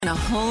a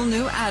whole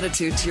new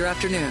attitude to your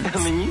afternoon.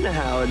 I mean, you know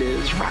how it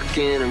is,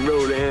 rocking and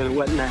rolling and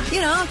whatnot.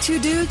 You know, two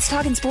dudes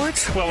talking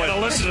sports. Well,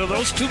 to listen to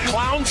those two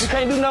clowns? You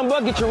can't do nothing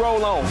but get your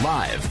roll on.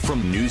 Live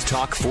from News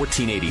Talk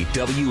 1480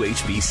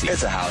 WHBC.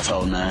 It's a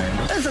household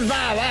name. This is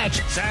Vibe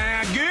Action.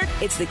 Sound good?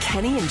 It's the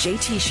Kenny and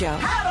JT Show.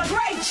 Have a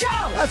great show!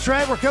 That's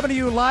right. We're coming to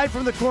you live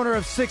from the corner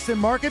of 6th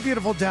and Market.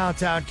 Beautiful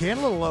downtown Ken.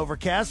 A little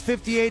overcast.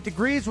 58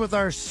 degrees with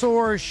our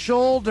sore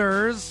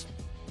shoulders.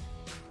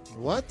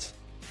 What?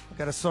 I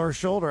got a sore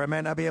shoulder. I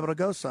might not be able to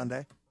go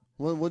Sunday.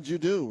 What'd you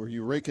do? Were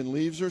you raking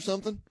leaves or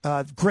something?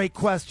 Great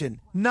question.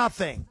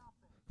 Nothing.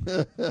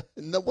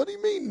 No, what do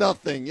you mean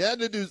nothing? You had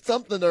to do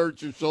something to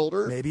hurt your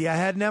shoulder. Maybe I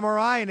had an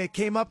MRI and it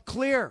came up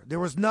clear. There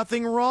was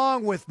nothing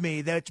wrong with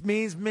me. That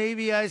means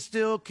maybe I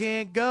still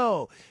can't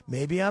go.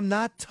 Maybe I'm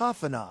not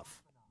tough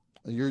enough.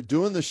 You're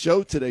doing the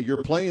show today.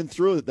 You're playing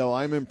through it, though.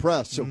 I'm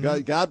impressed. So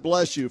God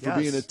bless you for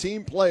being a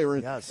team player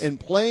and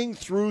playing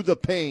through the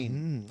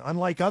pain.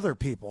 Unlike other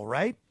people,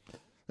 right?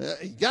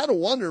 You got to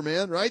wonder,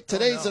 man, right?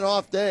 Today's an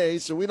off day,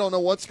 so we don't know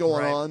what's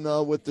going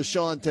on with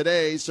Deshaun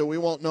today, so we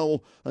won't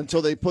know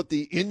until they put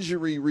the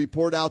injury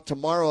report out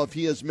tomorrow if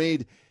he has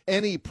made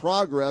any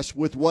progress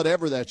with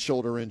whatever that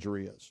shoulder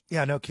injury is.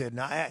 Yeah, no kidding.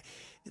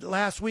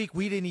 Last week,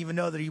 we didn't even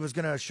know that he was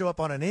going to show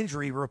up on an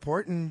injury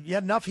report, and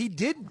yet enough, he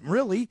did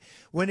really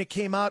when it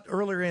came out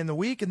earlier in the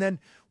week. And then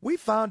we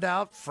found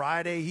out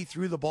Friday he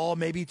threw the ball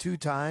maybe 2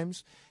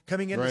 times.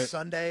 Coming into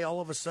Sunday,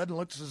 all of a sudden,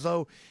 looks as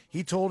though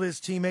he told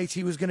his teammates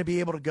he was going to be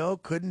able to go,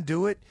 couldn't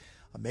do it.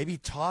 Maybe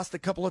tossed a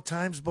couple of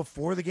times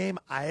before the game.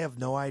 I have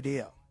no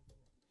idea.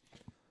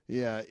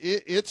 Yeah,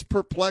 it's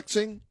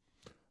perplexing.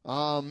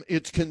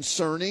 It's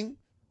concerning,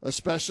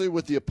 especially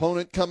with the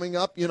opponent coming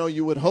up. You know,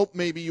 you would hope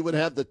maybe you would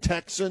have the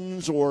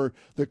Texans or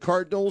the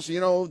Cardinals,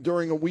 you know,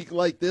 during a week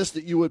like this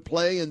that you would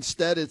play.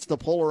 Instead, it's the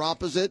polar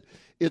opposite.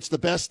 It's the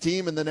best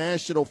team in the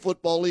National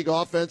Football League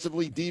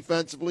offensively,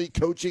 defensively,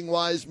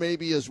 coaching-wise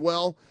maybe as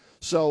well.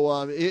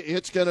 So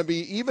it's going to be,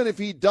 even if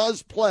he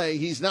does play,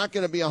 he's not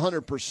going to be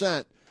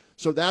 100%.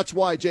 So that's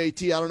why,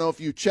 JT, I don't know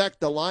if you checked,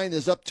 the line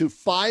is up to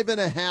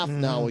 5.5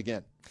 now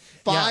again.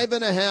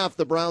 5.5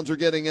 the Browns are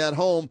getting at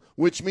home,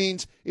 which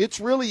means it's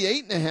really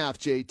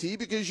 8.5, JT,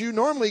 because you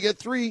normally get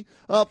 3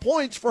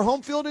 points for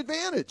home field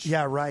advantage.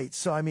 Yeah, right.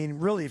 So, I mean,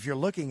 really, if you're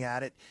looking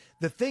at it,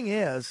 the thing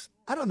is,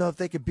 I don't know if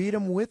they could beat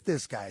him with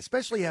this guy,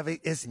 especially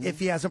if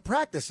he hasn't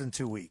practiced in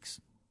 2 weeks.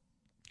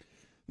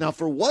 Now,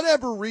 for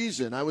whatever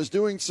reason, I was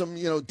doing some,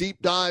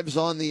 deep dives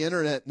on the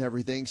internet and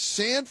everything.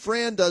 San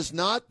Fran does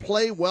not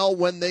play well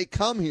when they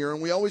come here,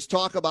 and we always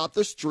talk about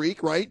the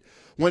streak, right?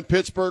 When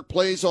Pittsburgh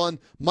plays on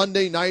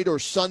Monday night or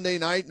Sunday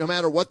night, no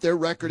matter what their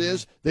record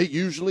is, they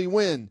usually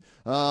win.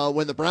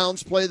 When the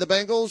Browns play the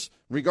Bengals,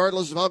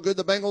 regardless of how good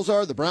the Bengals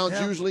are, the Browns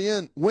usually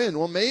win.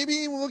 Well,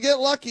 maybe we'll get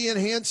lucky and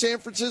hand San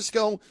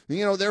Francisco,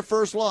 their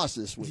first loss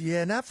this week.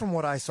 Yeah, not from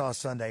what I saw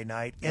Sunday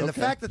night. And the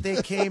fact that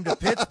they came to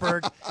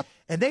Pittsburgh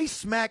and they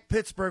smacked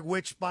Pittsburgh,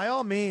 which by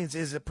all means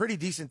is a pretty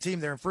decent team.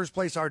 They're in first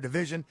place, our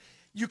division.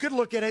 You could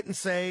look at it and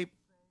say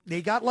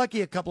they got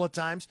lucky a couple of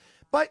times.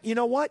 But you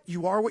know what?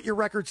 You are what your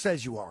record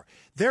says you are.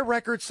 Their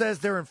record says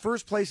they're in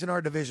first place in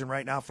our division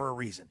right now for a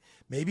reason.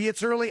 Maybe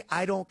it's early.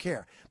 I don't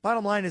care.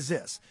 Bottom line is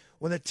this.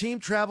 When the team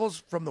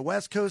travels from the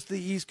West Coast to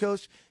the East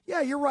Coast,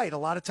 yeah, you're right. A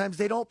lot of times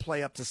they don't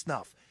play up to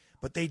snuff.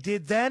 But they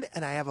did then,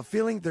 and I have a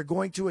feeling they're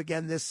going to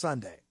again this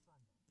Sunday.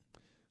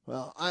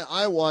 Well,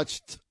 I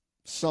watched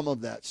some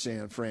of that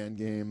San Fran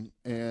game,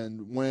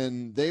 and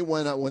when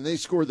they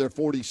scored their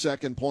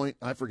 42nd point,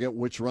 I forget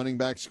which running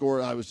back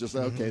scored, I was just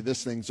like, okay,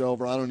 this thing's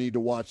over. I don't need to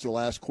watch the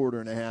last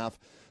quarter and a half.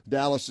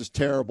 Dallas is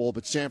terrible,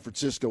 but San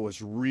Francisco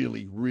is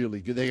really,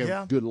 really good. They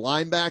have good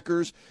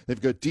linebackers.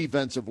 They've got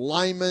defensive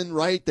linemen,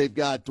 right? They've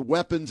got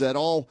weapons at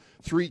all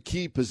 3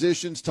 key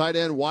positions, tight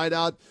end, wide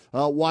out,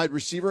 wide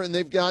receiver, and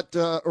they've got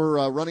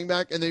running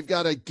back, and they've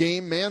got a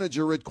game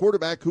manager at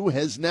quarterback who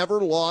has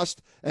never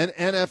lost an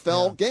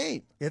NFL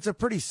game. It's a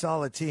pretty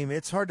solid team.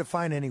 It's hard to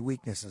find any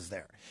weaknesses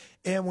there.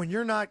 And when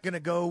you're not going to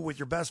go with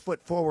your best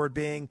foot forward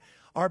being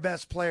our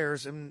best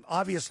players, and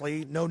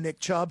obviously no Nick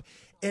Chubb,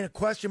 and a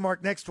question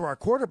mark next to our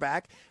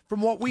quarterback,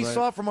 from what we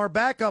saw from our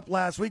backup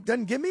last week,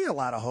 doesn't give me a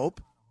lot of hope.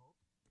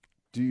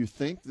 Do you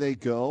think they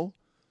go?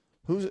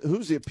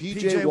 Who's it?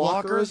 P.J.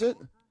 Walker, is it?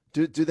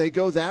 Do they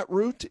go that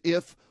route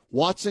if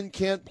Watson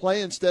can't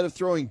play instead of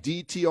throwing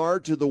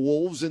DTR to the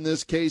Wolves, in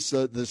this case,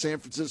 the San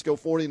Francisco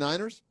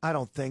 49ers? I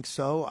don't think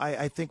so.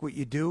 I think what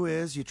you do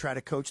is you try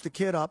to coach the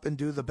kid up and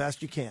do the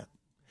best you can.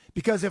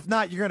 Because if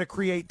not, you're going to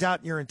create doubt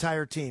in your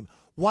entire team.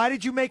 Why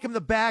did you make him the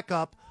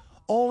backup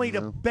only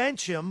to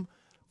bench him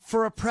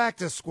for a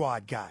practice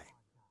squad guy?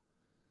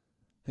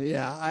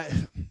 Yeah,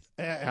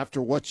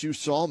 after what you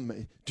saw,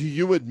 do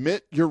you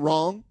admit you're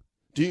wrong?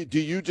 Do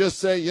you just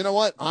say, you know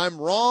what, I'm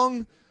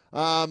wrong,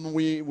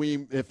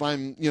 if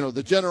I'm,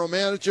 the general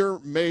manager,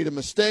 made a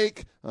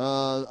mistake,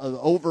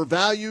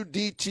 overvalued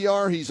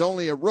DTR. He's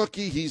only a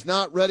rookie. He's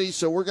not ready.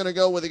 So we're going to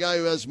go with a guy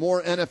who has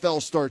more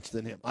NFL starts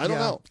than him. I don't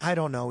know. I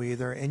don't know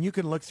either. And you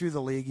can look through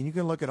the league and you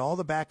can look at all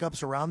the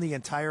backups around the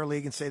entire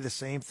league and say the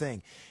same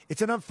thing.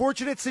 It's an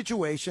unfortunate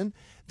situation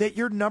that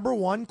your number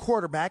one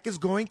quarterback is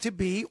going to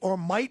be or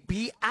might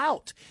be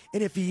out.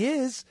 And if he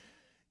is,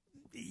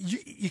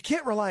 you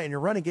can't rely on your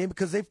running game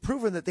because they've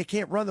proven that they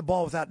can't run the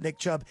ball without Nick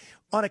Chubb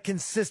on a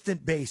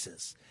consistent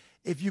basis.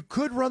 If you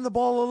could run the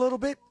ball a little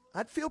bit,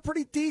 I'd feel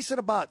pretty decent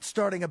about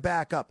starting a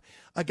backup.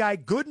 A guy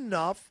good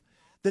enough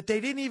that they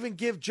didn't even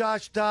give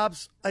Josh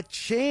Dobbs a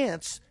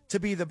chance to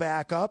be the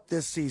backup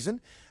this season,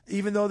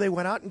 even though they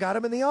went out and got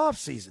him in the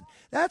offseason.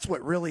 That's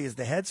what really is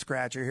the head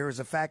scratcher here, is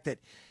the fact that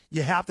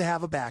you have to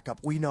have a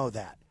backup. We know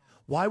that.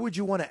 Why would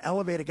you want to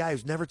elevate a guy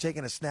who's never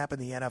taken a snap in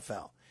the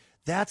NFL?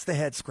 That's the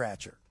head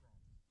scratcher.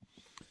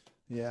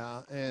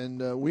 Yeah,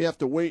 and we have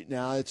to wait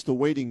now. It's the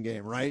waiting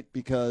game, right?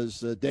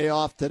 Because day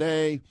off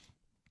today,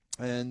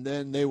 and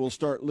then they will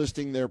start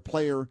listing their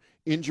player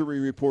injury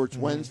reports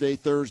Wednesday,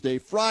 Thursday,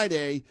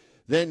 Friday.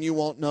 Then you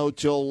won't know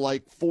till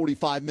like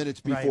 45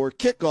 minutes before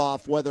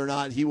kickoff whether or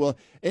not he will.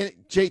 And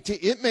JT,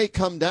 it may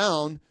come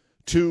down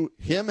to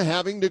him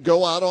having to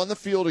go out on the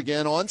field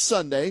again on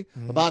Sunday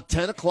about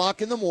 10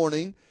 o'clock in the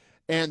morning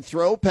and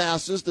throw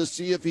passes to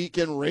see if he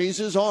can raise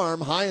his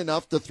arm high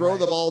enough to throw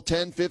the ball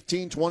 10,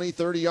 15, 20,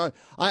 30 yards.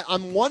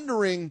 I'm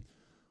wondering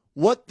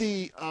what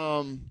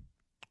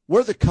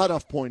where the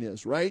cutoff point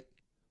is, right?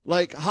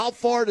 Like, how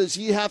far does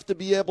he have to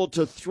be able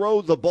to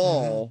throw the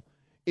ball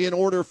in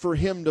order for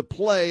him to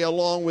play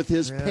along with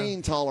his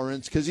pain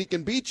tolerance? Because he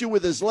can beat you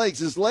with his legs.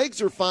 His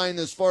legs are fine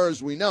as far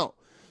as we know.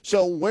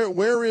 So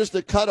where is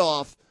the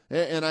cutoff?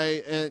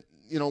 And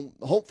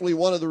hopefully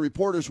one of the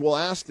reporters will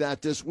ask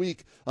that this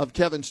week of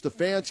Kevin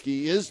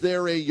Stefanski. Is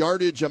there a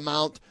yardage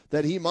amount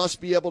that he must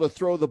be able to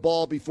throw the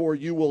ball before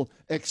you will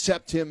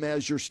accept him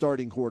as your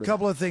starting quarterback? A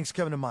couple of things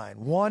come to mind.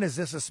 One, is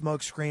this a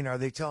smokescreen? Are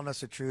they telling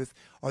us the truth?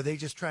 Are they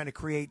just trying to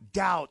create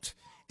doubt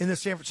in the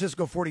San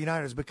Francisco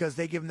 49ers because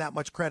they give them that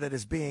much credit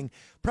as being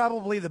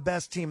probably the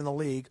best team in the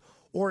league?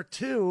 Or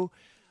two,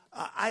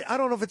 I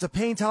don't know if it's a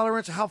pain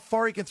tolerance, how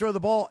far he can throw the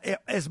ball,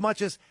 as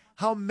much as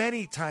how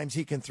many times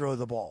he can throw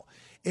the ball.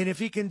 And if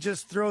he can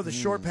just throw the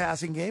short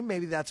passing game,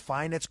 maybe that's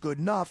fine. That's good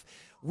enough.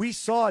 We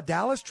saw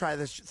Dallas try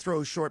to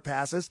throw short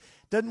passes.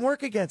 Doesn't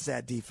work against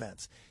that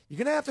defense. You're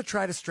going to have to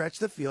try to stretch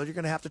the field. You're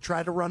going to have to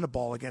try to run the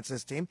ball against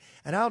this team.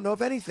 And I don't know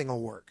if anything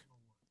will work.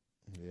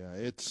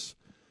 Yeah,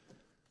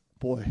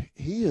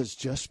 he has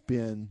just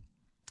been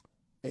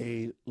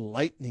a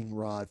lightning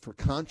rod for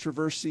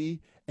controversy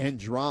and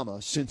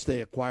drama since they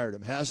acquired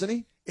him, hasn't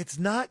he? It's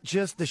not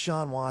just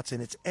Deshaun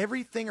Watson. It's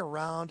everything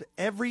around,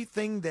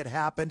 everything that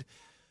happened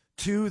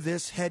to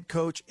this head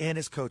coach and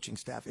his coaching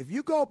staff. If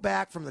you go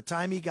back from the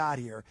time he got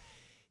here,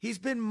 he's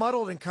been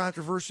muddled in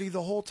controversy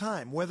the whole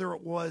time, whether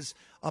it was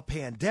a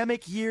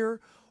pandemic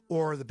year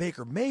or the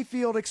Baker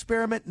Mayfield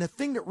experiment. And the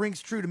thing that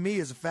rings true to me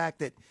is the fact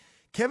that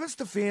Kevin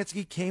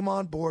Stefanski came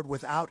on board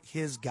without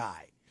his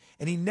guy.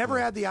 And he never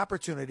had the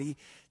opportunity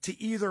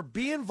to either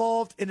be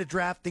involved in a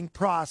drafting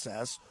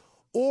process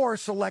or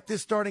select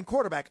his starting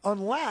quarterback,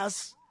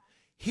 unless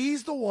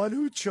he's the one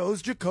who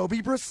chose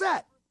Jacoby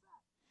Brissett.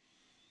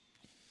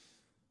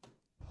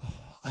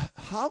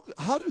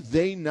 How do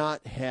they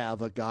not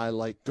have a guy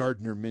like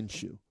Gardner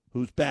Minshew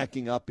who's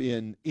backing up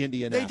in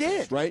Indianapolis? They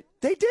did, right?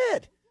 They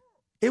did.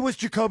 It was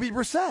Jacoby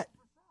Brissett.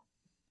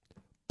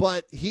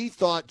 But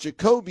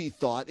Jacoby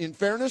thought, in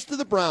fairness to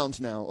the Browns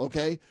now,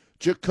 okay,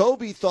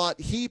 Jacoby thought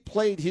he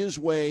played his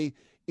way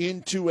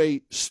into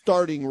a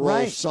starting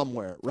role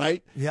somewhere,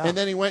 right? Yeah. And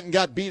then he went and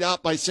got beat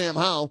out by Sam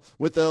Howell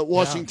with the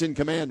Washington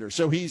Commanders.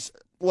 So he's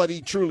what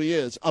he truly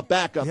is, a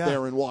backup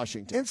there in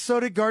Washington. And so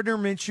did Gardner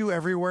Minshew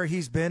everywhere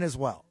he's been as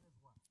well.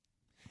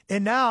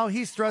 And now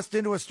he's thrust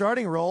into a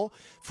starting role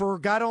for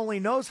God only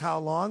knows how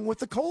long with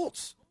the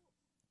Colts.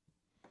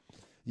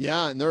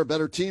 Yeah, and they're a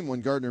better team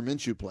when Gardner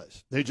Minshew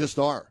plays. They just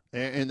are.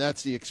 And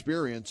that's the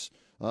experience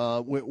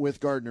with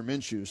Gardner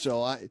Minshew.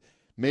 So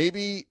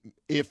maybe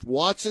if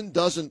Watson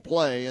doesn't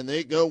play and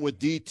they go with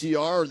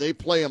DTR or they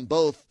play them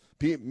both,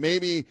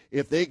 maybe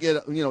if they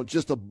get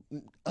just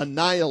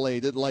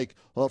annihilated like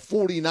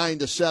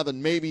 49-7,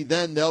 maybe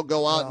then they'll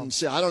go out and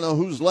say, I don't know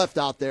who's left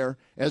out there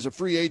as a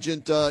free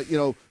agent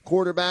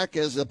quarterback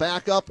as a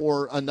backup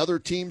or another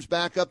team's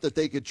backup that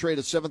they could trade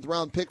a 7th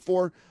round pick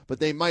for, but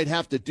they might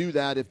have to do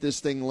that if this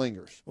thing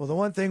lingers. Well, the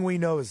one thing we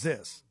know is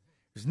this: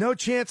 there's no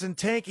chance in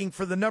tanking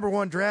for the number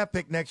 1 draft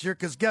pick next year,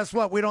 because guess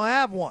what? We don't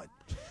have one.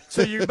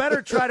 So you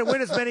better try to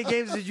win as many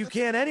games as you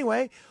can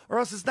anyway, or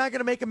else it's not going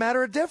to make a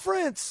matter of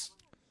difference.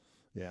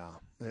 Yeah,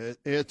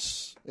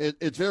 it's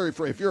very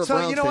if you're a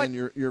Browns fan,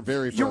 you're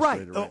very frustrated. You're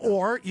right. Now.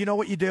 Or you know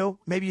what you do?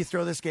 Maybe you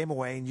throw this game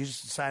away and you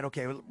just decide,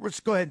 okay, let's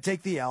go ahead and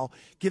take the L.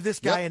 Give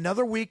this guy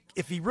another week.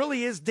 If he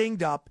really is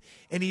dinged up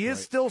and he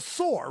is still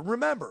sore,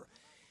 remember,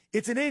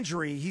 it's an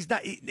injury. He's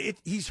not.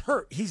 He's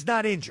hurt. He's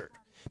not injured.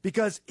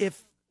 Because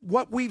if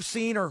what we've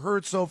seen or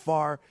heard so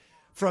far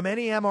from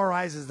any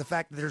MRIs is the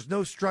fact that there's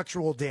no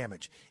structural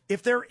damage.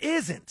 If there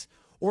isn't,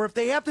 or if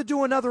they have to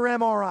do another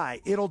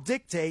MRI, it'll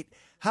dictate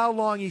how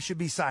long he should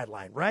be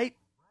sidelined, right?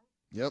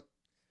 Yep.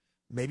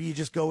 Maybe you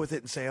just go with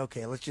it and say,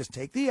 okay, let's just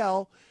take the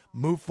L,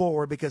 move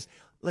forward, because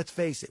let's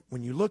face it,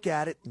 when you look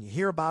at it and you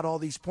hear about all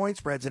these point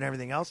spreads and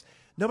everything else,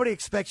 nobody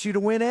expects you to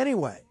win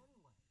anyway.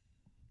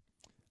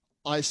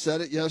 I said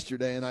it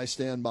yesterday, and I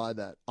stand by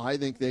that. I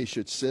think they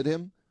should sit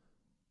him,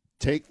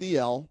 take the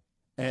L,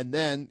 and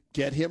then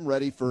get him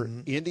ready for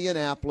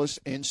Indianapolis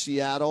and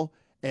Seattle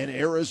and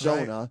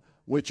Arizona,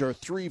 which are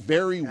three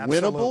very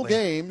winnable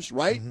games,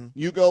 right?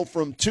 You go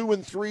from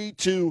 2-3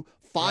 to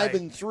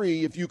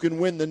 5-3 if you can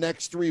win the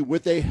next three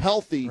with a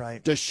healthy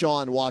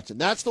Deshaun Watson.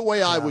 That's the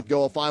way I would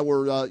go if I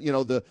were,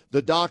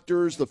 the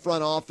doctors, the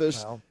front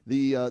office,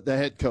 the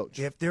head coach.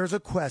 If there's a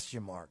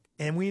question mark,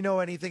 and we know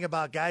anything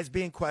about guys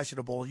being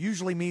questionable,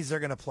 usually means they're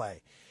going to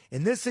play.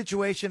 In this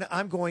situation,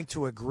 I'm going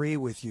to agree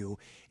with you.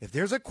 If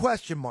there's a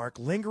question mark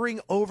lingering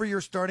over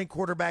your starting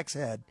quarterback's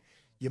head,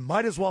 you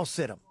might as well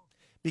sit him,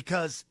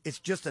 because it's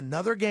just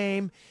another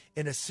game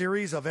in a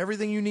series of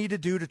everything you need to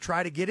do to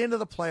try to get into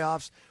the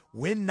playoffs,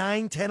 win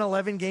 9, 10,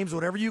 11 games,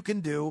 whatever you can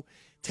do.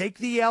 Take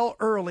the L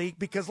early,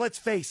 because let's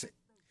face it,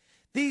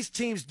 these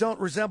teams don't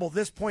resemble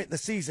this point in the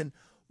season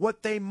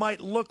what they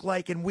might look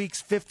like in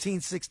weeks 15,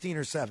 16,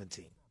 or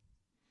 17.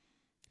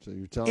 So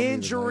you're telling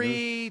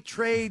injury,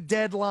 trade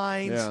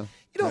deadlines.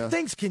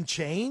 Things can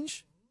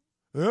change.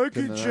 It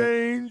can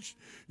change.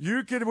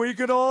 We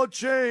can all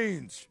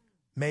change.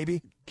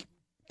 Maybe.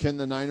 Can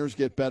the Niners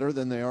get better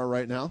than they are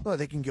right now? Well,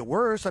 they can get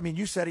worse. I mean,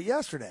 you said it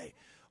yesterday.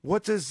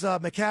 What does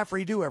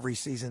McCaffrey do every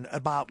season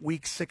about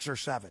week 6 or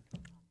 7?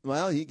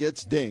 Well, he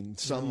gets dinged,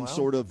 some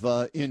sort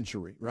of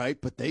injury, right?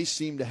 But they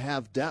seem to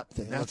have depth,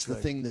 and that's the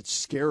thing that's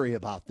scary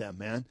about them,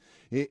 man.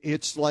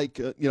 It's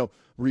like,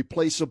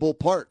 replaceable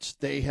parts.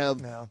 They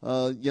have,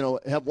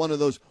 have one of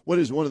those, what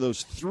is one of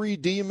those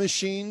 3D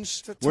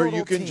machines where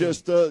you can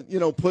just,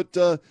 put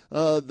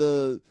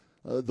the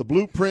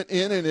blueprint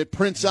in, and it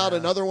prints out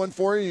another one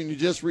for you, and you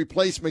just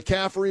replace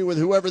McCaffrey with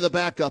whoever the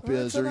backup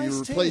is, or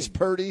you replace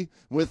Purdy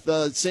with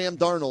Sam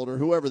Darnold or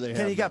whoever they have.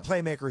 And you got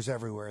playmakers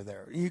everywhere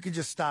there. You can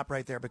just stop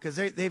right there, because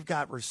they've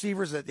got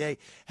receivers that they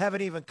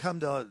haven't even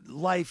come to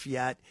life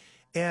yet.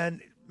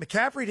 And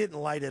McCaffrey didn't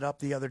light it up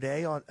the other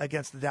day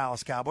against the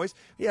Dallas Cowboys.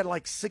 He had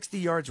like 60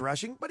 yards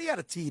rushing, but he had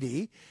a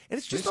TD. And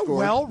it's just a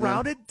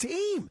well-rounded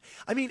team.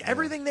 I mean,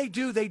 everything they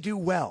do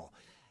well.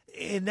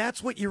 And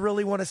that's what you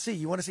really want to see.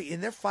 You want to see,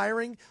 and they're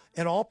firing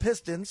at all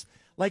pistons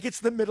like it's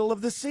the middle of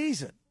the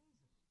season.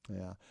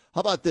 Yeah. How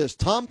about this?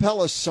 Tom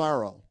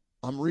Pelissero.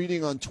 I'm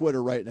reading on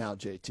Twitter right now,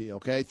 JT,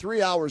 okay?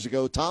 3 hours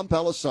ago, Tom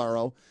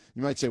Pelissero.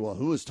 You might say, well,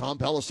 who is Tom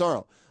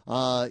Pelissero?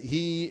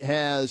 He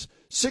has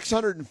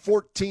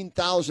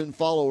 614,000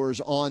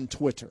 followers on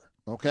Twitter,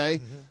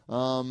 okay?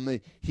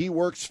 He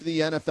works for the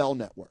NFL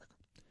Network.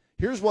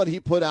 Here's what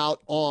he put out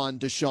on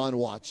Deshaun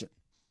Watson.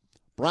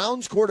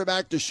 Browns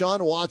quarterback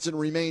Deshaun Watson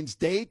remains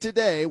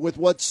day-to-day with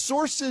what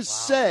sources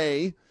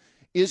say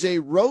is a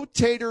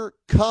rotator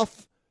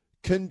cuff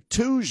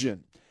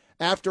contusion.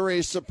 After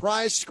a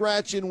surprise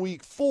scratch in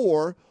Week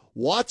 4,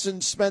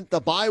 Watson spent the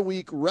bye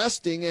week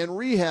resting and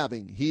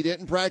rehabbing. He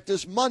didn't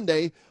practice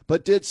Monday,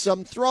 but did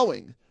some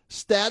throwing.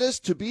 Status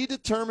to be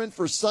determined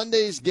for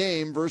Sunday's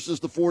game versus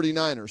the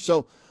 49ers.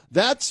 So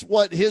that's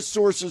what his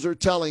sources are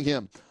telling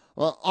him.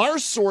 Our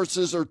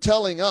sources are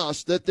telling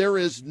us that there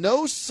is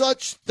no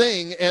such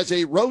thing as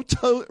a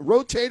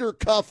rotator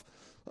cuff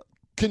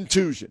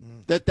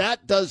contusion,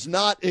 that does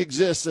not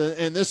exist,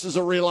 and this is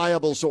a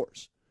reliable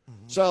source.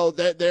 So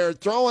they're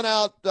throwing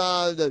out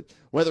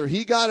whether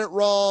he got it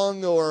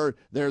wrong, or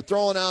they're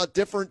throwing out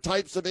different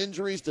types of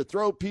injuries to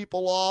throw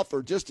people off,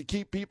 or just to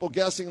keep people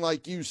guessing,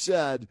 like you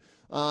said.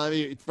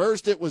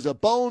 First it was a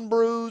bone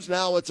bruise,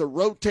 now it's a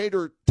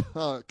rotator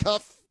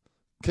cuff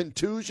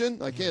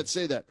contusion. I can't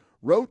say that.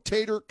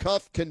 Rotator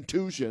cuff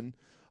contusion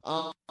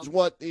is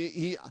what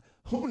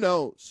who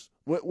knows?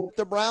 With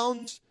the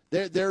Browns,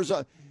 there's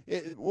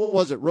what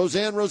was it?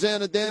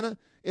 Rosanna Dana?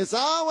 It's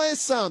always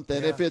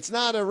something. Yeah. If it's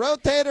not a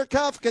rotator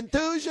cuff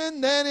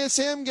contusion, then it's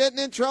him getting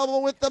in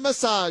trouble with the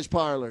massage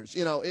parlors.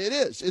 It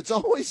is. It's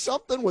always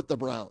something with the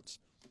Browns.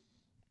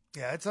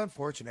 Yeah, it's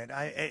unfortunate.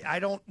 I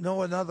don't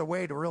know another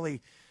way to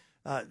really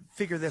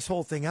figure this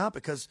whole thing out,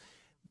 because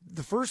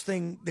the first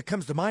thing that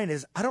comes to mind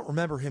is I don't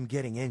remember him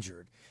getting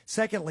injured.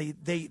 Secondly,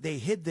 they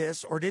hid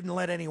this or didn't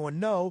let anyone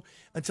know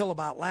until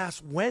about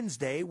last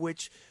Wednesday,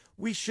 which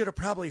we should have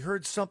probably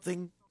heard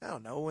something, I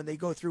don't know, when they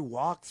go through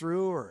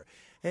walkthrough, or,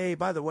 hey,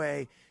 by the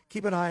way,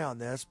 keep an eye on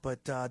this,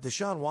 but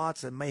Deshaun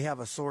Watson may have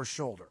a sore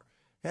shoulder.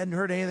 Hadn't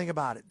heard anything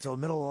about it until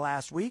the middle of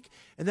last week.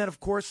 And then, of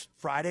course,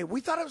 Friday, we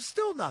thought it was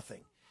still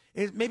nothing.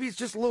 Maybe it's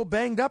just a little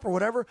banged up or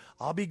whatever.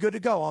 I'll be good to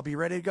go. I'll be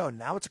ready to go.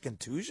 Now it's a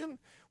contusion,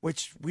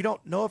 which we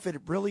don't know if it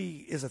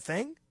really is a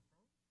thing.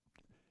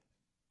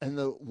 And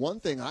the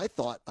one thing I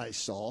thought I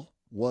saw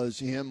was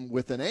him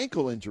with an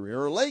ankle injury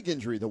or a leg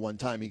injury the one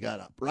time he got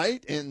up,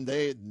 right? And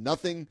they had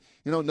nothing,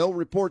 no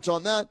reports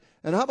on that.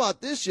 And how about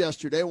this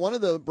yesterday? One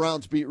of the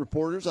Browns beat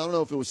reporters, I don't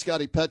know if it was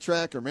Scotty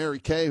Petrak or Mary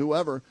Kay,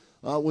 whoever,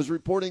 was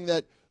reporting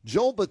that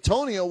Joel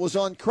Bitonio was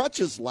on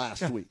crutches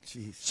last week.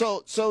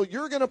 So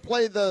you're going to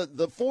play the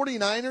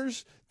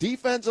 49ers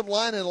defensive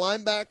line and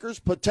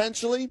linebackers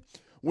potentially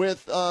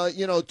with,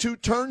 two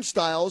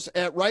turnstiles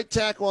at right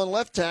tackle and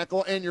left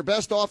tackle, and your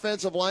best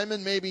offensive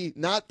lineman maybe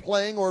not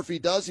playing, or if he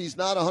does, he's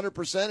not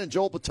 100%, and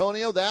Joel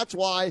Bitonio. That's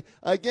why,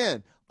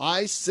 again,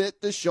 I sit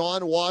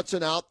Deshaun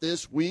Watson out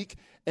this week,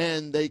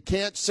 and they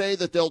can't say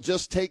that they'll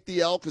just take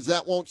the L because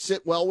that won't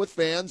sit well with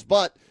fans,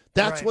 but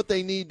that's what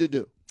they need to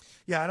do.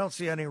 Yeah, I don't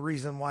see any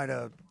reason why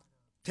to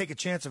take a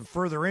chance of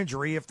further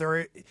injury.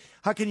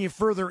 How can you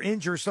further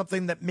injure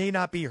something that may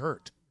not be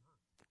hurt?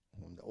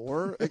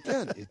 Or,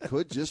 again, it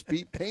could just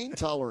be pain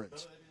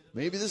tolerance.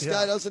 Maybe this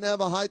guy doesn't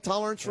have a high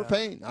tolerance for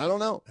pain. I don't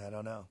know.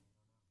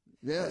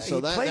 Yeah, so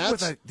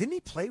didn't he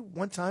play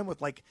one time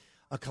with like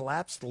a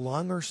collapsed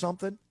lung or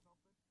something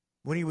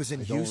when he was in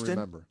Houston? I don't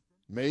remember.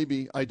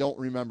 Maybe. I don't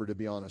remember, to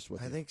be honest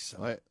with you. I think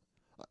so.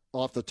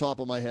 Off the top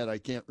of my head, I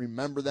can't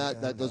remember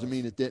that. That doesn't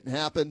mean it didn't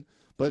happen,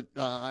 but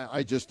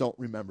I just don't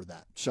remember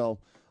that. So,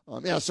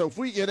 so if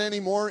we get any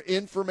more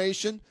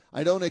information,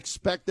 I don't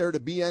expect there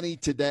to be any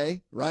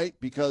today, right,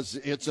 because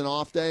it's an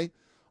off day.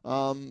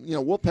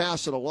 We'll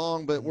pass it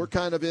along, but we're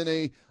kind of in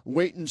a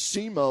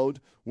wait-and-see mode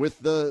with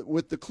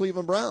the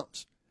Cleveland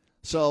Browns.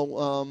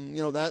 So,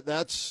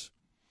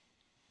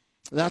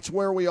 that's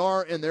where we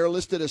are, and they're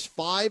listed as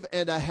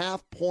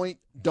 5.5-point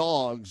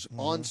dogs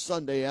on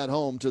Sunday at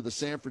home to the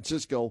San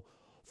Francisco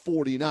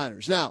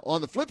 49ers. Now,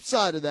 on the flip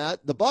side of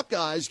that, the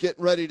Buckeyes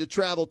getting ready to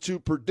travel to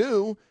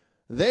Purdue.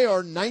 They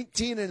are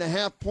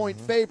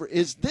 19.5-point favorite.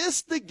 Is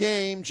this the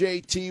game,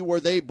 JT, where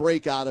they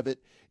break out of it?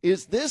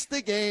 Is this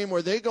the game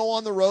where they go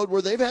on the road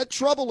where they've had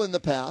trouble in the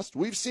past?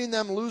 We've seen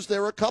them lose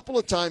there a couple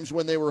of times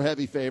when they were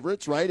heavy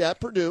favorites, right, at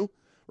Purdue,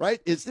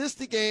 right? Is this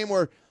the game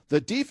where the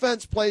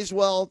defense plays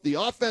well, the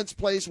offense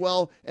plays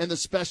well, and the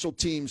special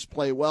teams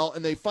play well,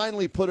 and they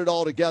finally put it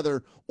all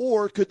together?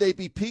 Or could they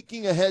be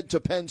peeking ahead to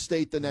Penn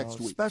State the next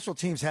week? Special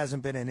teams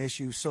hasn't been an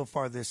issue so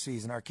far this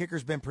season. Our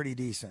kicker's been pretty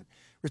decent.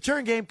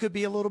 Return game could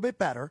be a little bit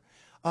better.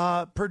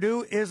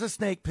 Purdue is a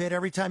snake pit.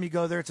 Every time you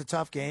go there, it's a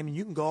tough game, and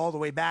you can go all the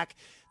way back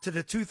to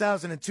the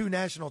 2002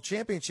 National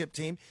Championship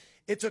team.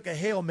 It took a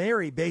Hail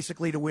Mary,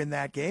 basically, to win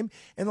that game.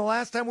 And the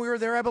last time we were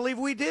there, I believe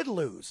we did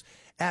lose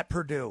at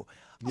Purdue.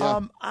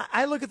 Yeah.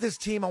 I look at this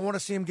team. I want to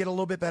see them get a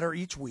little bit better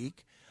each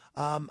week.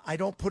 I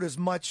don't put as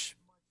much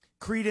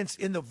credence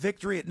in the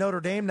victory at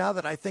Notre Dame now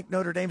that I think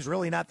Notre Dame's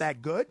really not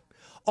that good,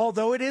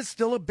 although it is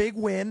still a big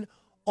win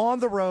on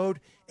the road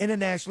in a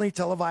nationally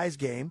televised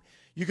game.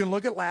 You can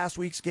look at last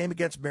week's game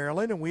against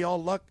Maryland, and we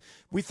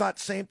thought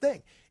the same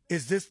thing.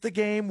 Is this the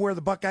game where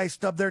the Buckeyes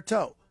stubbed their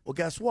toe? Well,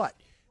 guess what?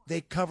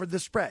 They covered the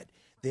spread.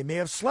 They may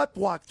have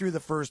sleptwalked through the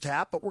first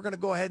half, but we're going to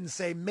go ahead and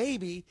say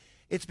maybe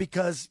it's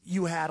because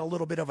you had a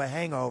little bit of a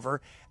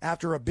hangover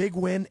after a big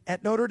win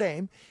at Notre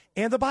Dame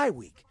and the bye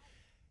week.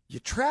 You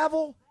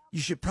travel, you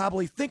should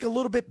probably think a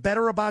little bit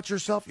better about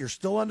yourself. You're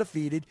still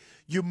undefeated.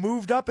 You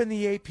moved up in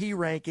the AP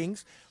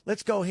rankings.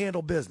 Let's go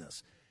handle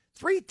business.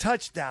 3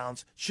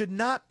 touchdowns should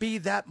not be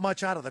that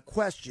much out of the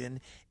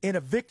question in a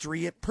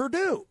victory at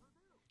Purdue.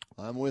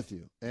 I'm with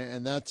you.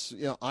 And that's,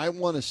 I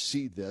want to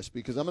see this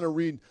because I'm going to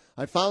read.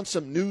 I found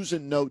some news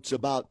and notes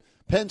about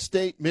Penn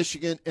State,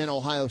 Michigan, and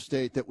Ohio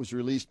State that was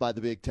released by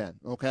the Big Ten,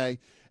 okay?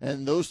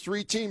 And those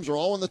 3 teams are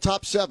all in the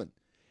top 7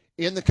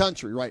 in the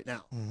country right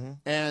now. Mm-hmm.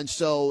 And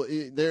so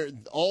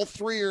all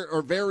 3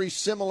 are very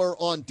similar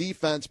on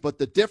defense, but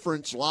the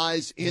difference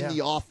lies in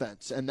the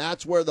offense. And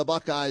that's where the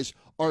Buckeyes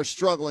are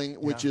struggling,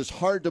 which is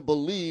hard to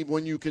believe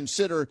when you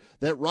consider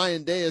that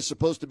Ryan Day is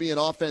supposed to be an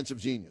offensive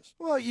genius.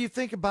 Well, you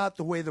think about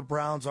the way the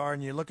Browns are,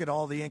 and you look at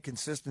all the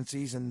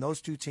inconsistencies, and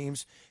those 2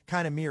 teams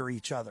kind of mirror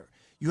each other.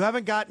 You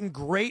haven't gotten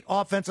great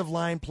offensive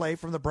line play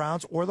from the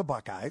Browns or the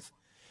Buckeyes.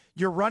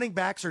 Your running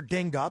backs are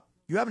dinged up.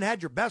 You haven't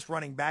had your best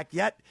running back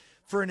yet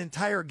for an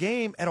entire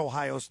game at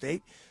Ohio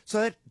State,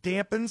 so that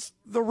dampens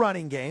the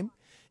running game.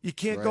 You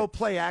can't go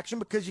play action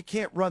because you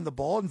can't run the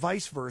ball and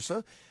vice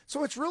versa.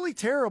 So it's really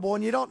terrible,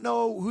 and you don't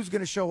know who's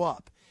going to show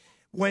up.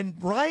 When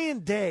Ryan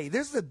Day,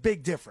 this is a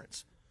big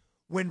difference.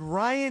 When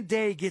Ryan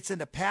Day gets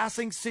into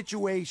passing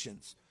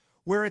situations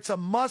where it's a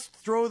must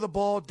throw the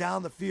ball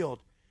down the field,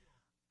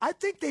 I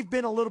think they've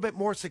been a little bit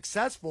more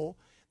successful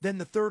than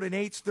the 3rd and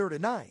 8s, 3rd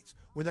and 9s.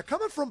 When they're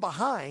coming from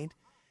behind,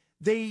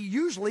 they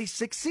usually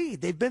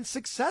succeed. They've been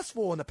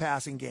successful in the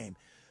passing game.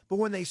 But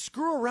when they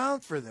screw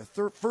around for the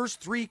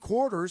first 3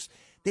 quarters,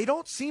 they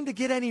don't seem to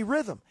get any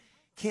rhythm.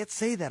 Can't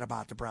say that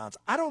about the Browns.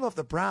 I don't know if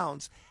the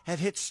Browns have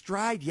hit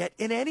stride yet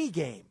in any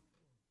game.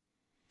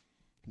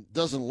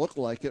 Doesn't look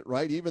like it,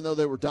 right? Even though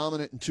they were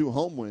dominant in 2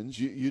 home wins,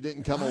 you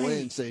didn't come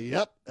away and say,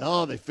 yep,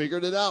 they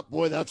figured it out.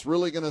 Boy, that's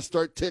really going to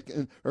start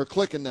ticking or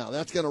clicking now.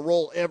 That's going to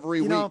roll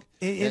every week.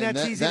 And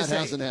that's easy to say. That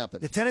hasn't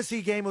happened. The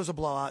Tennessee game was a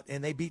blowout,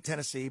 and they beat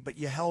Tennessee, but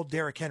you held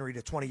Derrick Henry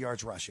to 20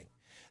 yards rushing.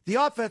 The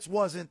offense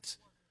wasn't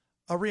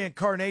a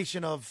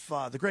reincarnation of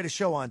the greatest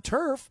show on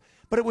turf,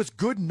 but it was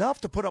good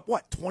enough to put up,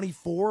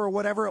 24 or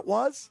whatever it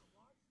was?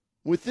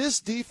 With this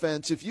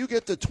defense, if you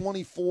get to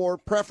 24,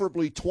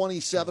 preferably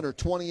 27 or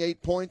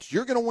 28 points,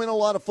 you're going to win a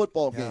lot of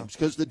football games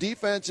because the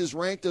defense is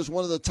ranked as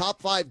one of the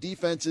top 5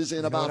 defenses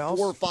in about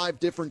 4 or 5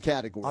 different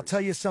categories. I'll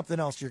tell you something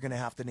else you're going to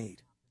have to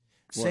need.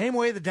 Same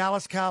way the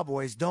Dallas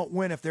Cowboys don't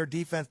win if their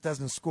defense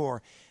doesn't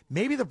score.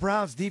 Maybe the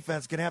Browns'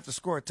 defense going to have to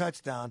score a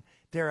touchdown,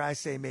 dare I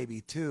say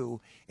maybe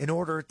 2, in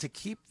order to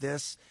keep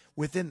this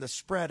within the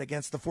spread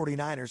against the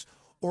 49ers,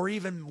 or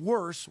even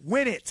worse,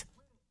 win it.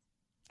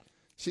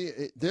 See,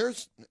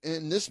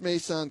 and this may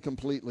sound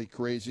completely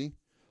crazy,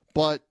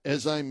 but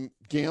as I'm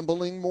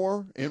gambling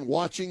more and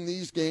watching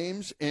these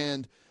games,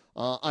 and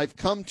I've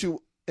come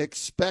to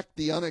expect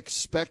the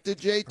unexpected,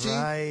 JT.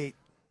 Right.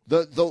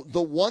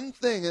 The one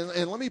thing,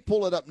 and let me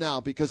pull it up now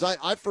because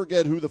I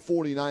forget who the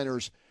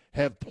 49ers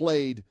have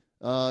played,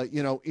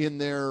 in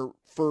their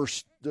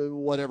first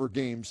whatever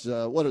games.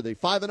 What are they,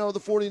 5-0, the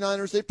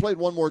 49ers? They played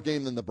one more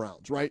game than the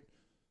Browns, right?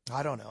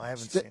 I don't know. I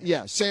haven't seen it.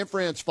 Yeah, San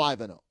Fran's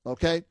 5-0,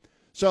 okay?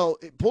 So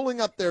pulling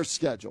up their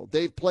schedule,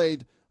 they've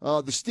played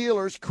the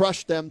Steelers,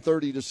 crushed them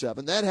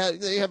 30-7.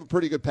 They have a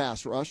pretty good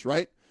pass rush,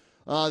 right?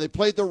 They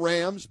played the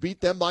Rams, beat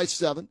them by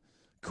 7,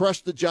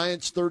 crushed the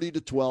Giants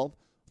 30-12,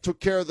 took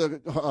care of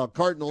the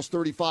Cardinals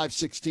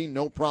 35-16,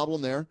 no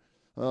problem there,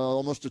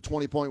 almost a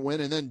 20-point win,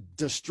 and then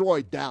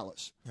destroyed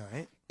Dallas. All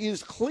right.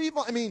 Is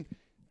Cleveland? I mean,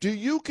 do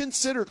you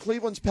consider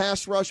Cleveland's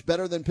pass rush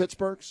better than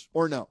Pittsburgh's,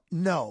 or no?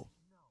 No,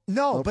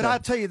 Okay. But I'll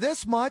tell you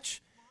this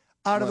much: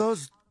 out of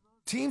those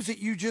teams that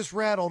you just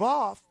rattled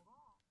off,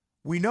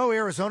 we know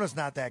Arizona's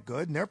not that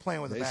good, and they're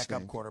playing with a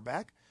backup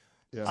quarterback.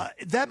 Yeah.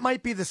 That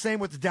might be the same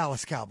with the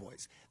Dallas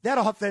Cowboys. That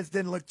offense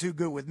didn't look too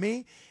good with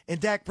me. And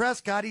Dak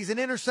Prescott, he's an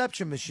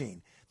interception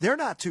machine. They're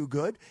not too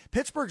good.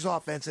 Pittsburgh's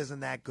offense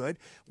isn't that good.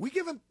 We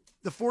give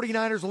the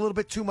 49ers a little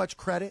bit too much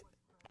credit.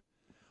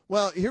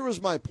 Well, here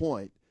was my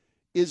point.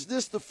 Is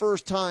this the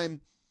first time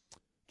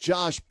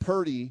Josh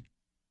Purdy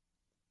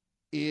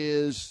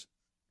is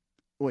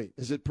 – wait,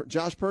 is it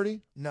Josh Purdy?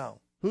 No.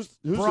 Who's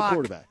the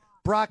quarterback?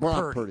 Brock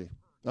Purdy.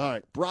 All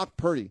right, Brock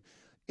Purdy.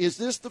 Is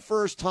this the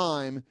first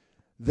time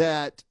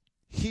that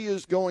he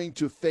is going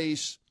to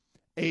face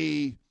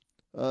a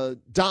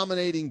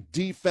dominating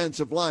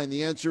defensive line?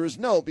 The answer is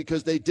no,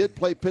 because they did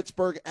play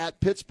Pittsburgh at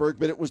Pittsburgh,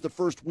 but it was the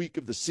first week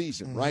of the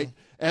season, right?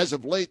 As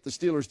of late, the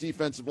Steelers'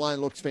 defensive line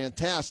looks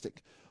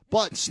fantastic.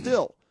 But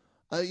still,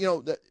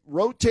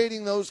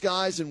 rotating those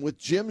guys, and with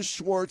Jim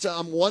Schwartz,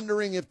 I'm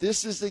wondering if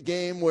this is the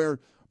game where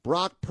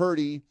Brock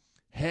Purdy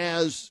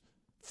has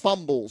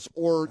fumbles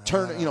or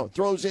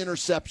throws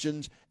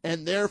interceptions,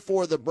 and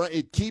therefore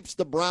it keeps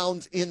the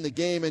Browns in the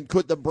game. And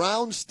could the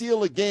Browns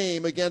steal a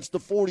game against the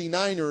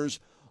 49ers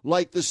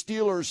like the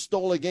Steelers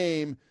stole a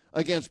game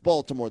against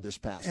Baltimore this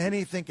past week?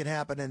 Anything can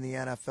happen in the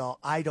NFL.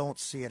 I don't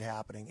see it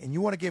happening. And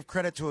you want to give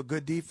credit to a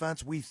good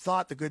defense. We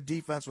thought the good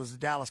defense was the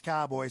Dallas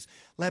Cowboys,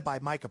 led by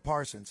Micah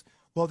Parsons.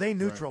 Well, they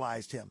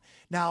neutralized him.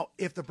 Now,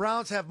 if the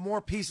Browns have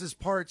more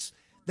parts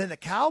than the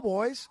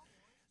Cowboys,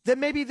 then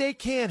maybe they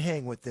can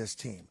hang with this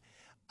team.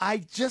 I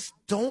just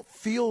don't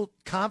feel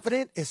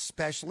confident,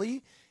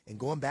 especially, and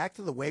going back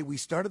to the way we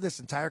started this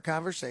entire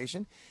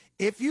conversation,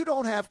 if you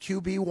don't have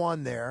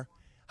QB1 there,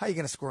 how are you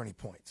going to score any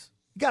points?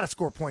 You got to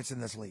score points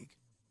in this league.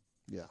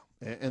 Yeah,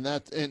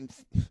 and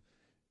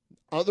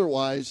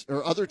otherwise,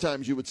 or other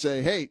times you would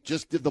say, hey,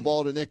 just give the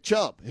ball to Nick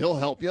Chubb. He'll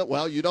help you.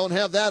 Well, you don't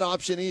have that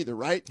option either,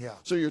 right? Yeah.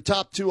 So your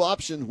top 2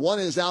 options, one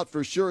is out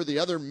for sure. The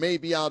other may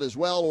be out as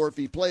well, or if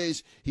he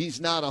plays, he's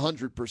not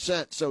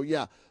 100%. So,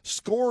 yeah,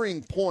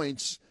 scoring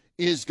points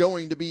is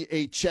going to be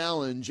a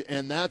challenge,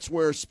 and that's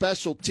where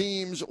special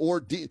teams or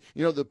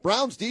the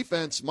Browns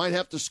defense might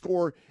have to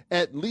score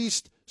at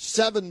least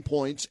 7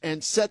 points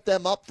and set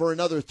them up for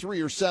another 3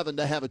 or 7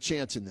 to have a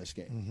chance in this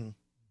game. Mm-hmm.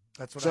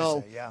 That's what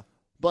I say, yeah.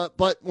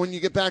 But when you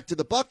get back to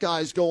the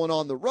Buckeyes going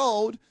on the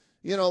road,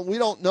 we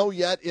don't know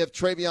yet if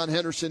Travion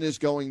Henderson is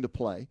going to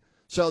play.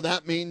 So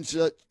that means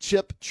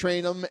Chip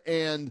Trainum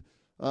and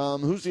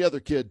who's the other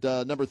kid,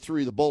 number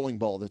 3, the bowling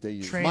ball that they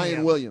use?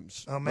 Mayan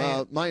Williams. Oh,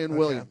 man. Mayan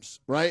Williams,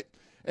 right?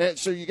 And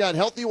so you got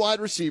healthy wide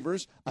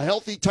receivers, a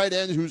healthy tight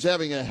end who's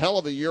having a hell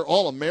of a year,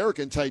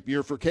 All-American type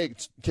year for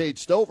Cade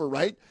Stover,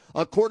 right?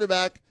 A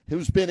quarterback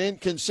who's been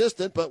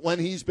inconsistent, but when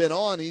he's been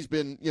on, he's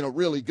been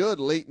really good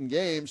late in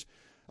games.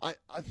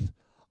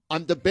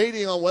 I'm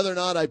debating on whether or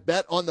not I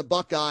bet on the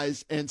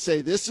Buckeyes and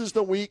say this is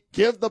the week,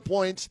 give the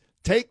points,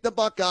 take the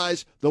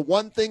Buckeyes. The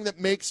one thing that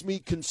makes me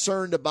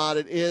concerned about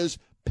it is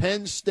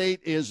Penn State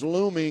is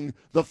looming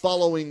the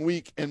following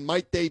week, and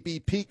might they be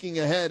peeking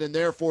ahead, and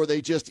therefore they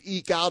just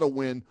eke out a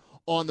win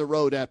on the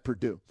road at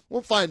Purdue?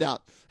 We'll find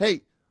out.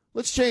 Hey,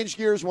 let's change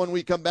gears when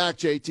we come back,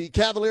 JT.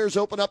 Cavaliers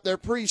open up their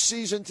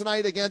preseason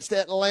tonight against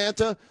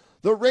Atlanta.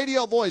 The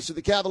radio voice of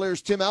the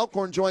Cavaliers, Tim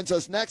Alcorn, joins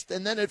us next.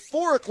 And then at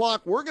 4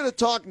 o'clock, we're going to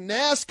talk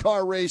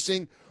NASCAR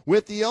racing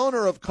with the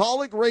owner of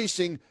Colleague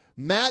Racing,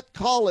 Matt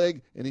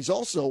Colleague, and he's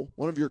also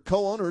one of your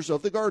co-owners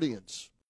of the Guardians.